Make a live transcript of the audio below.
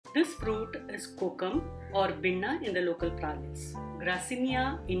This fruit is kokum or binna in the local parlance.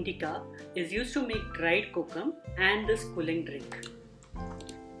 Gracinia indica is used to make dried kokum and this cooling drink.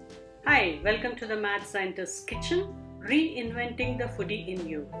 Hi, welcome to the Mad Scientist's Kitchen, reinventing the foodie in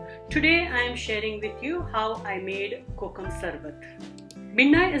you. Today I am sharing with you how I made Kokum Sherbet.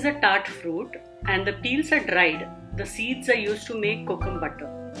 Binna is a tart fruit and the peels are dried. The seeds are used to make kokum butter.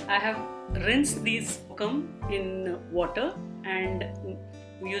 I have rinsed these kokum in water and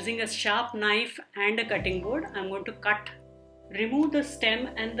using a sharp knife and a cutting board, I am going to cut. Remove the stem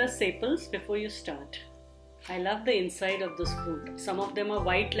and the sepals before you start. I love the inside of this fruit. Some of them are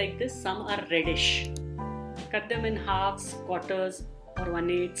white like this, some are reddish. Cut them in halves, quarters or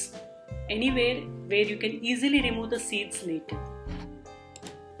 1/8, anywhere where you can easily remove the seeds later.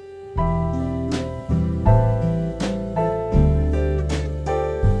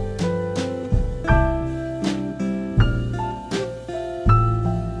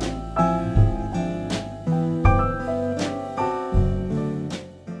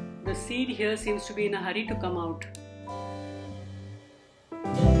 The seed here seems to be in a hurry to come out.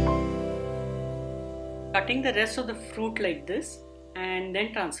 Cutting the rest of the fruit like this and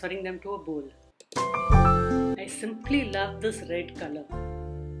then transferring them to a bowl. I simply love this red color.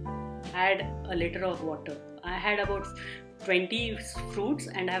 Add a liter of water. I had about 20 fruits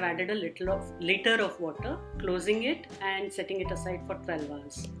and I have added a liter of water, closing it and setting it aside for 12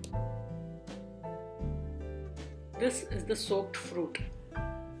 hours. This is the soaked fruit.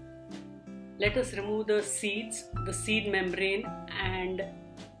 Let us remove the seeds, the seed membrane, and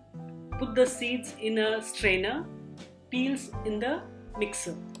put the seeds in a strainer, peels in the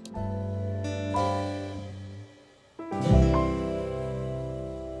mixer.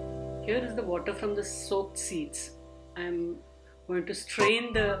 Here is the water from the soaked seeds. I am going to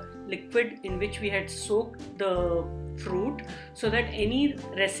strain the liquid in which we had soaked the fruit so that any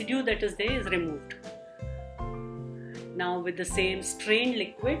residue that is there is removed. Now with the same strained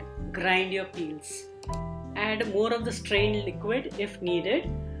liquid, grind your peels. Add more of the strained liquid if needed,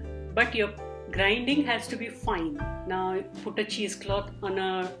 but your grinding has to be fine. Now put a cheesecloth on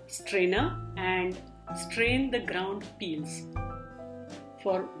a strainer and strain the ground peels.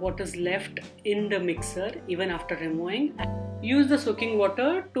 For what is left in the mixer, even after removing, use the soaking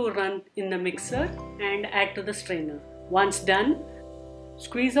water to run in the mixer and add to the strainer. Once done,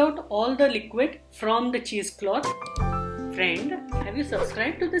 squeeze out all the liquid from the cheesecloth. Friend, have you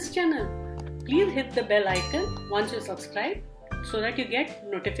subscribed to this channel? Please hit the bell icon once you subscribe so that you get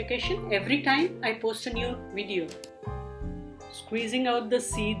notification every time I post a new video. Squeezing out the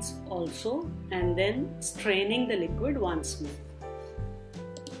seeds also and then straining the liquid once more.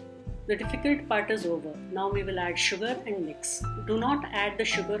 The difficult part is over. Now we will add sugar and mix. Do not add the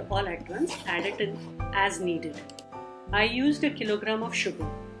sugar all at once, add it in as needed. I used 1 kilogram of sugar.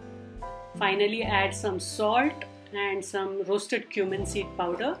 Finally add some salt and some roasted cumin seed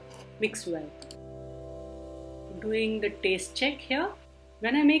powder. Mix well. Doing the taste check here.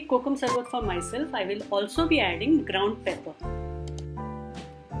 When I make Kokum Sherbet for myself, I will also be adding ground pepper.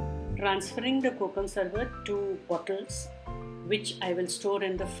 Transferring the Kokum Sherbet to bottles, which I will store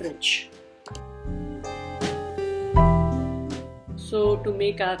in the fridge. So to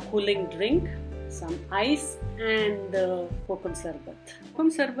make our cooling drink, some ice and the Kokum Sherbet. Kokum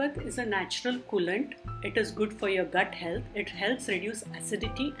Sherbet is a natural coolant. It is good for your gut health. It helps reduce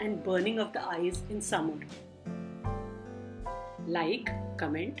acidity and burning of the eyes in summer. Like,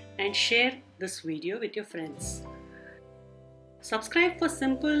 comment and share this video with your friends. Subscribe for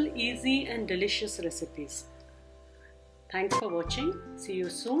simple, easy and delicious recipes. Thanks for watching. See you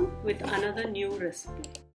soon with another new recipe.